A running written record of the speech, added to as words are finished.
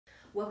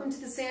Welcome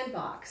to the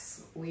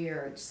Sandbox. We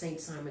are at St.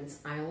 Simon's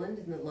Island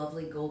in the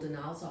lovely Golden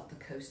Isles off the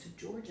coast of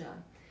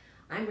Georgia.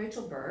 I'm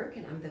Rachel Berg,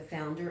 and I'm the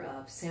founder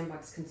of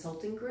Sandbox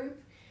Consulting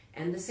Group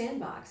and the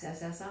Sandbox,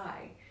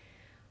 SSI.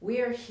 We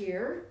are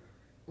here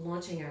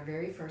launching our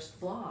very first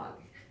vlog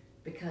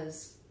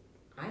because,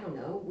 I don't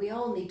know, we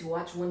all need to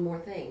watch one more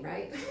thing,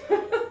 right?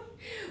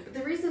 But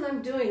the reason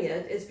I'm doing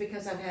it is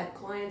because I've had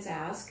clients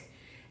ask,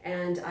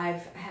 and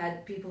I've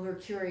had people who are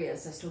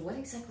curious as to what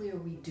exactly are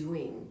we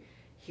doing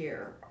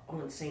here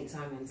on St.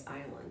 Simon's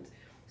Island.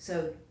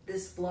 So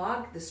this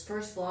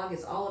first vlog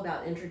is all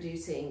about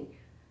introducing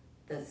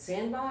the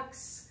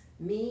Sandbox,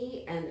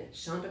 me, and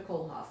Shonda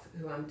Kohlhoff,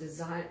 who I'm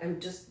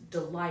just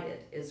delighted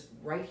is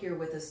right here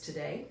with us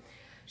today.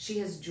 She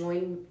has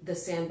joined the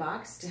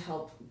Sandbox to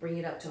help bring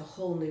it up to a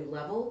whole new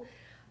level.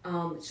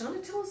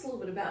 Shonda, tell us a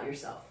little bit about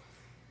yourself.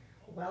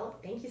 Well,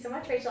 thank you so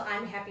much, Rachel.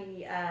 I'm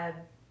happy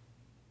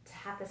to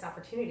have this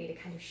opportunity to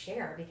kind of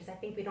share, because I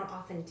think we don't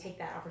often take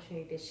that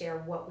opportunity to share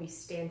what we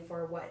stand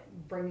for, what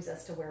brings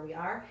us to where we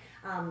are.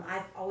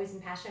 I've always been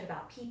passionate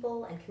about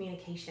people and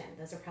communication.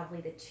 Those are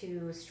probably the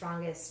two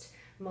strongest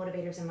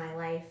motivators in my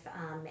life,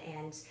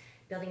 and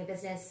building a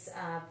business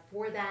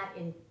for that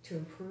and to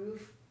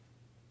improve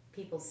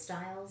people's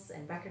styles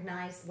and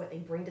recognize what they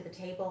bring to the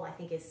table, I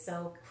think is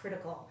so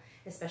critical,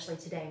 especially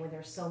today when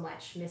there's so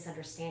much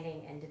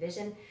misunderstanding and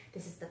division.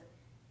 This is the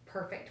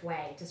perfect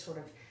way to sort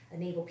of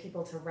enable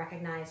people to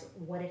recognize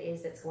what it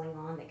is that's going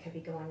on, that could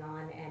be going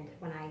on. And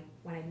when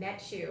I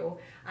met you,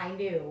 I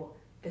knew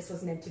this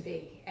was meant to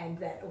be, and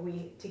that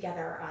we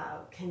together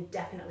can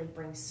definitely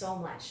bring so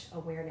much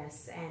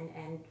awareness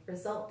and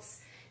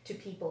results to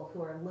people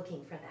who are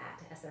looking for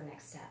that as their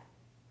next step.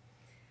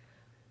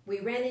 We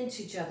ran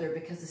into each other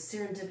because the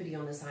serendipity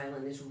on this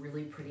island is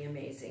really pretty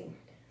amazing.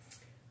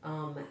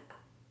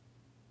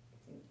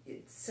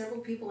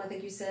 Several people, I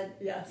think you said.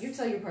 Yes. You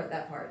tell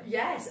that part.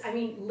 Yes, I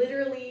mean,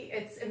 literally,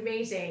 it's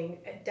amazing.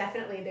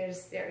 Definitely,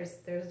 there's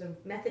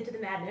a method to the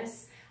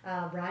madness.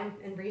 Rhyme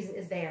and reason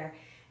is there.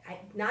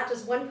 Not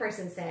just one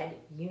person said,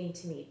 you need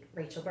to meet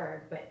Rachel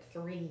Berg, but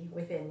 3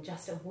 within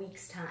just a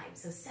week's time.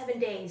 So 7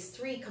 days,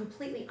 3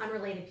 completely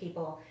unrelated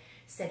people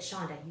said,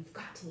 Shonda, you've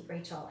got to meet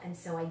Rachel. And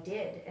so I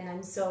did, and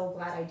I'm so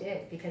glad I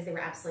did, because they were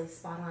absolutely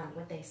spot on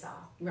what they saw.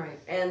 Right,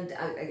 and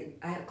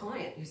I had a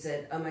client who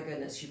said, oh my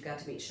goodness, you've got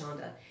to meet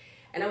Shonda.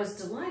 And I was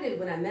delighted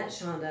when I met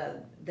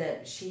Shonda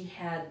that she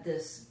had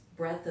this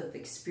breadth of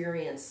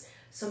experience.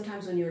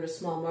 Sometimes when you're in a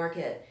small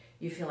market,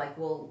 you feel like,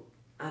 well,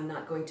 I'm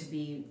not going to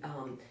be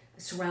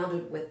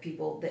surrounded with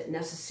people that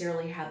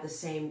necessarily have the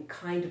same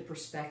kind of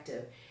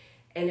perspective.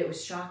 And it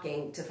was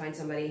shocking to find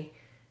somebody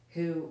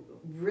who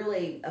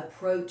really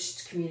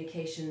approached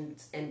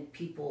communications and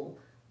people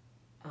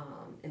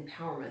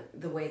empowerment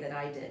the way that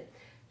I did.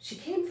 She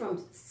came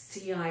from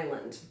Sea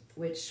Island,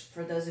 which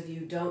for those of you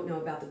who don't know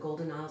about the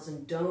Golden Isles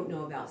and don't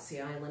know about Sea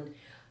Island,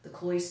 the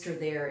Cloister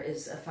there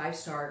is a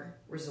 5-star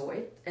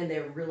resort, and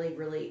they're really,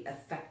 really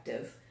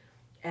effective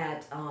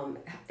at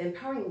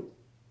empowering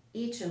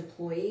each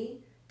employee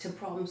to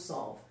problem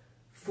solve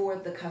for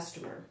the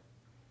customer.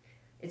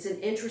 It's an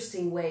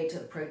interesting way to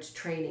approach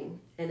training,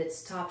 and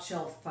it's top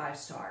shelf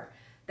 5-star.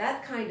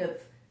 That kind of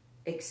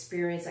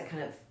experience, that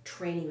kind of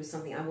training was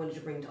something I wanted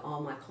to bring to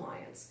all my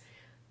clients.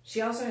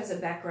 She also has a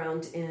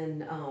background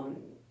in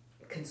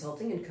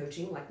consulting and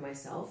coaching like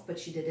myself, but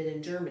she did it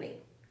in Germany.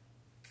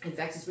 In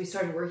fact, as we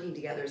started working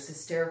together, it's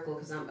hysterical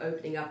because I'm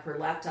opening up her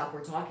laptop.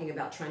 We're talking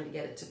about trying to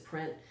get it to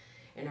print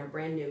in our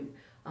brand new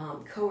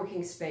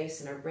co-working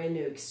space and our brand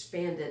new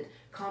expanded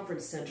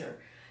conference center.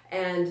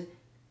 And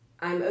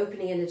I'm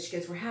opening it and she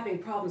goes, we're having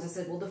problems. I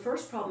said, well, the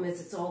first problem is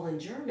it's all in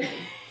German.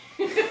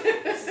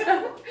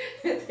 So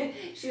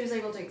she was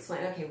able to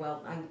explain, okay,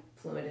 well, I'm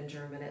fluent in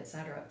German,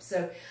 etc.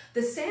 So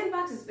the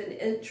Sandbox has been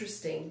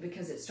interesting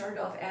because it started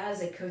off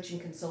as a coaching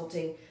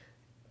consulting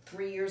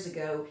 3 years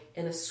ago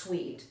in a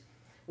suite.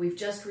 We've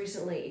just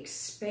recently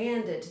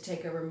expanded to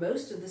take over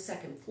most of the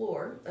 2nd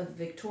floor of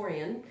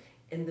Victorian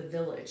in the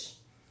Village.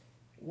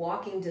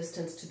 Walking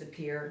distance to the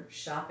pier,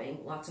 shopping,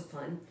 lots of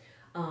fun.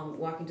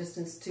 Walking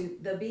distance to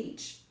the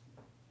beach.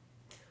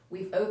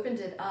 We've opened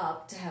it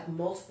up to have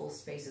multiple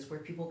spaces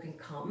where people can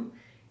come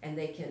and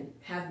they can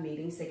have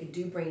meetings, they can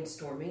do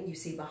brainstorming. You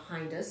see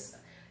behind us,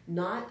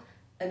 not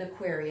an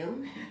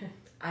aquarium.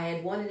 I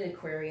had wanted an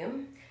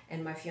aquarium,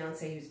 and my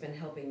fiance, who's been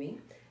helping me,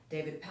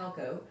 David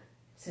Palco,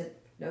 said,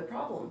 no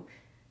problem.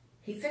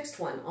 He fixed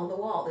one on the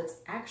wall that's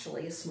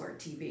actually a smart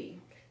TV.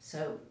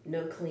 So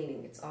no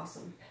cleaning, it's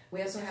awesome.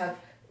 We also have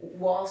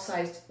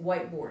wall-sized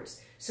whiteboards.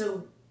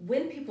 So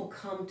when people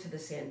come to the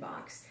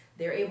Sandbox,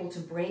 they're able to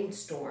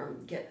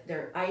brainstorm, get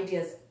their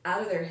ideas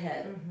out of their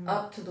head,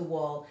 up to the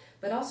wall,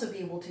 but also be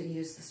able to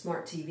use the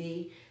smart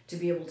TV to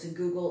be able to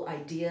Google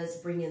ideas,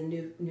 bring in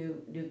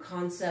new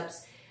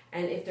concepts,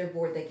 and if they're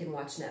bored, they can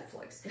watch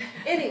Netflix.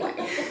 Anyway,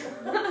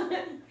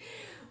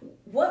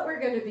 what we're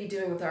going to be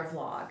doing with our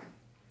vlog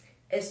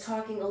is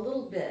talking a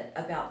little bit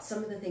about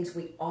some of the things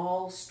we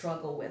all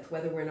struggle with,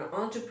 whether we're an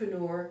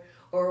entrepreneur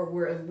or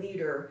we're a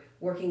leader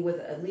working with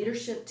a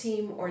leadership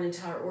team or an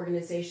entire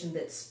organization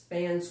that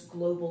spans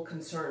global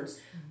concerns,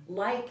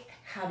 like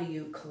how do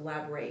you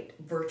collaborate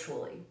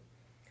virtually?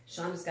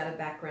 Shonda's got a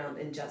background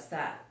in just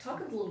that. Talk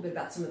a little bit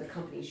about some of the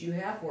companies you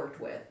have worked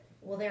with.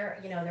 Well, there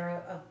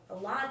are a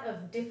lot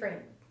of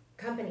different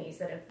companies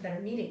that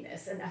are needing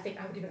this, and I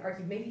think I would even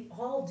argue maybe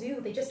all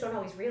do, they just don't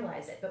always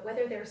realize it. But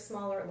whether they're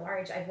small or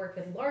large, I've worked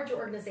with larger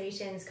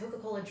organizations.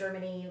 Coca-Cola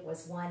Germany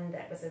was one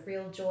that was a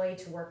real joy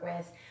to work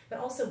with, but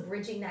also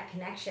bridging that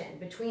connection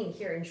between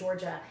here in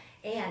Georgia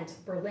and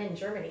Berlin,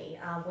 Germany,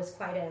 was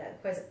quite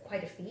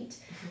a feat.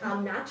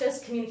 Not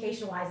just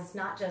communication-wise, it's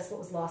not just what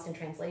was lost in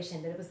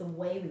translation, but it was the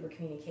way we were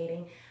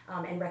communicating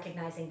and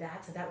recognizing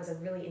that. So that was a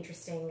really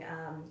interesting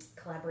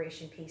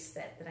collaboration piece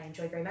that I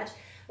enjoyed very much.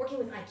 Working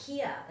with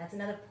IKEA, that's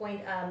another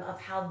point of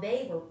how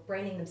they were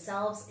branding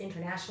themselves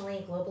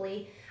internationally,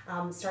 globally,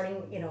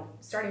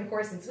 starting of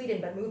course in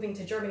Sweden, but moving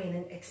to Germany and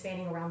then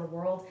expanding around the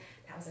world.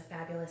 That was a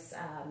fabulous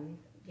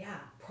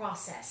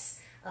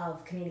process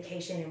of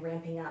communication and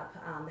ramping up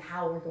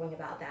how we're going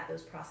about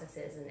those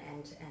processes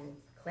and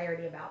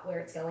clarity about where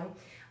it's going.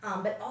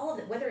 But all of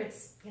it, whether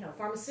it's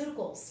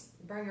pharmaceuticals,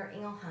 Boehringer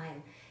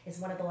Ingelheim is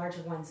one of the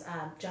larger ones.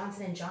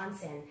 Johnson &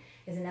 Johnson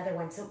is another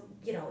one. So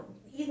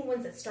even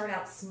ones that start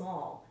out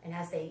small and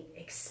as they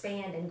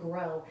expand and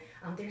grow,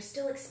 they're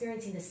still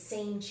experiencing the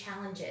same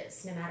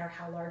challenges no matter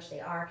how large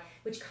they are,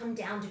 which come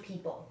down to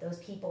people, those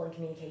people and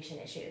communication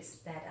issues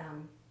that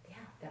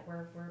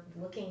we're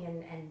looking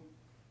and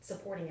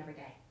supporting every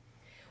day.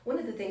 One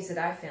of the things that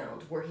I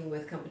found working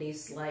with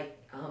companies like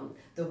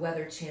the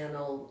Weather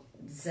Channel,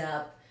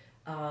 Zepp,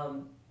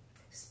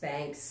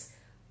 Spanx,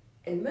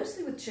 and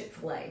mostly with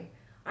Chick-fil-A,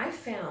 I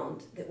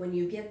found that when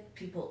you get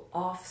people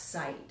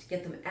off-site,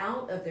 get them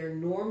out of their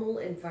normal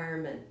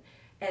environment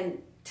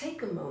and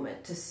take a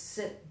moment to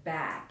sit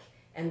back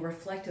and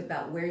reflect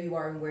about where you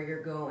are and where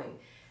you're going.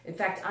 In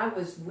fact, I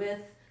was with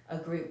a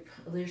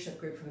leadership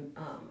group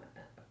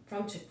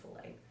from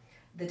Chick-fil-A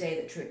the day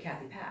that Truett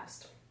Cathy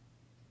passed.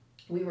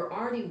 We were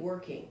already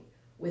working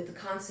with the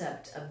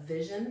concept of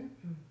vision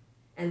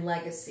and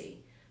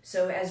legacy.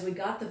 So as we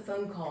got the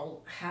phone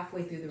call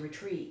halfway through the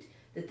retreat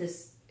that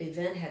this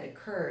event had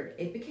occurred,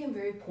 it became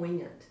very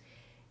poignant.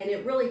 And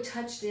it really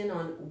touched in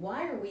on,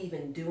 why are we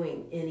even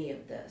doing any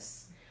of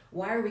this?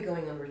 Why are we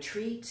going on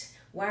retreat?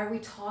 Why are we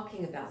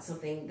talking about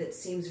something that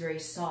seems very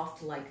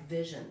soft like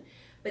vision?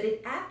 But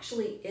it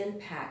actually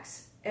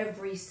impacts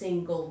every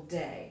single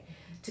day.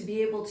 To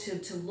be able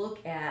to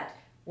look at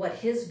what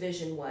his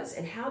vision was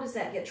and how does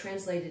that get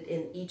translated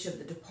in each of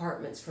the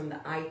departments, from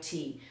the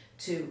IT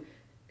to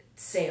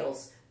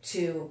sales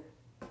to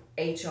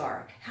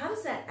HR. How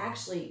does that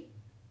actually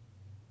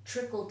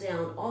trickle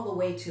down all the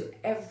way to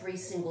every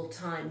single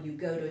time you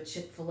go to a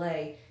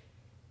Chick-fil-A,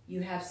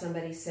 you have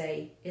somebody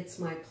say, "It's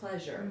my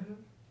pleasure." Mm-hmm.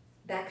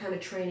 That kind of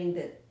training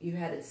that you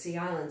had at Sea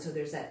Island, so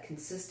there's that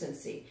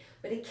consistency.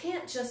 But it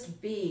can't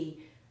just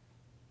be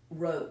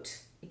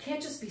rote. It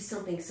can't just be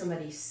something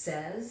somebody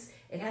says.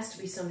 It has to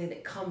be something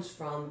that comes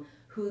from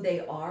who they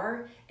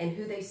are and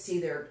who they see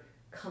their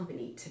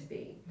company to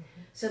be.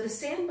 Mm-hmm. So the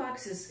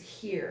Sandbox is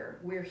here.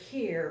 We're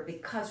here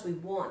because we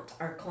want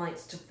our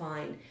clients to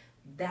find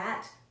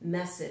that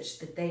message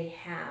that they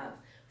have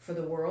for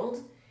the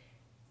world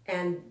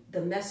and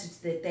the message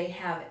that they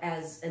have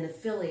as an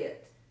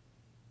affiliate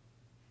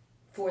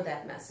for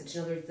that message.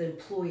 In other words, the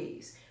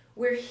employees.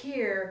 We're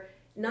here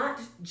not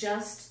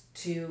just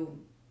to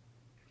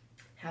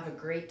have a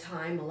great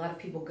time. A lot of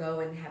people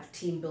go and have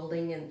team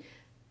building and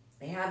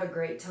they have a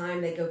great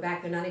time. They go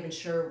back, they're not even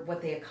sure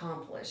what they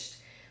accomplished.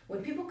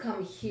 When people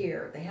come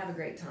here, they have a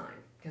great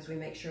time because we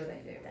make sure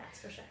they do. That's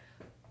for sure.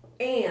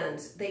 And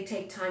they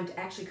take time to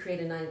actually create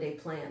a 90-day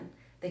plan.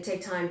 They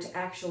take time to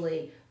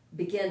actually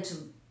begin to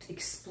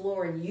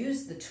explore and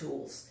use the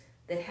tools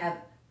that have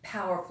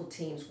powerful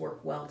teams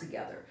work well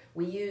together.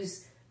 We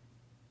use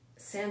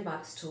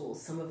Sandbox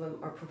tools. Some of them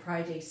are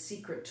proprietary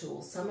secret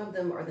tools. Some of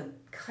them are the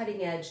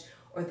cutting edge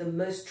or the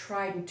most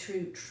tried and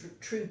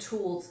true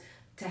tools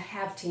to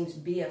have teams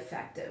be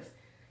effective.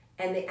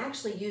 And they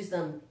actually use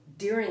them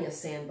during a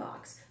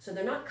sandbox. So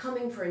they're not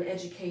coming for an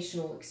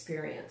educational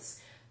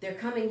experience. They're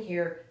coming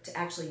here to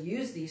actually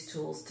use these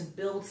tools to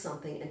build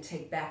something and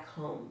take back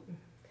home.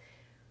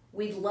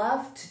 We'd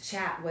love to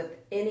chat with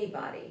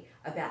anybody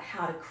about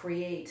how to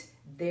create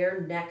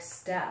their next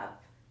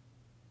step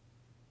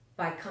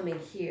by coming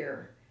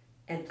here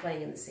and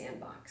playing in the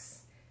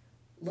sandbox.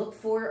 Look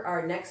for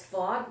our next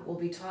vlog. We'll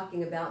be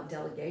talking about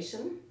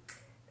delegation.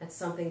 That's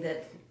something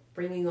that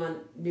bringing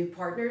on new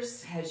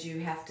partners has you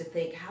have to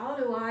think, how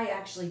do I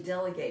actually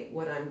delegate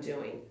what I'm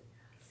doing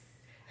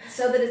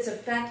so that it's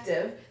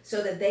effective,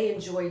 so that they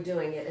enjoy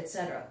doing it,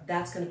 etc.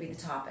 That's going to be the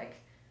topic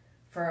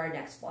for our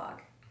next vlog.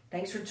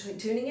 Thanks for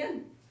tuning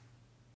in.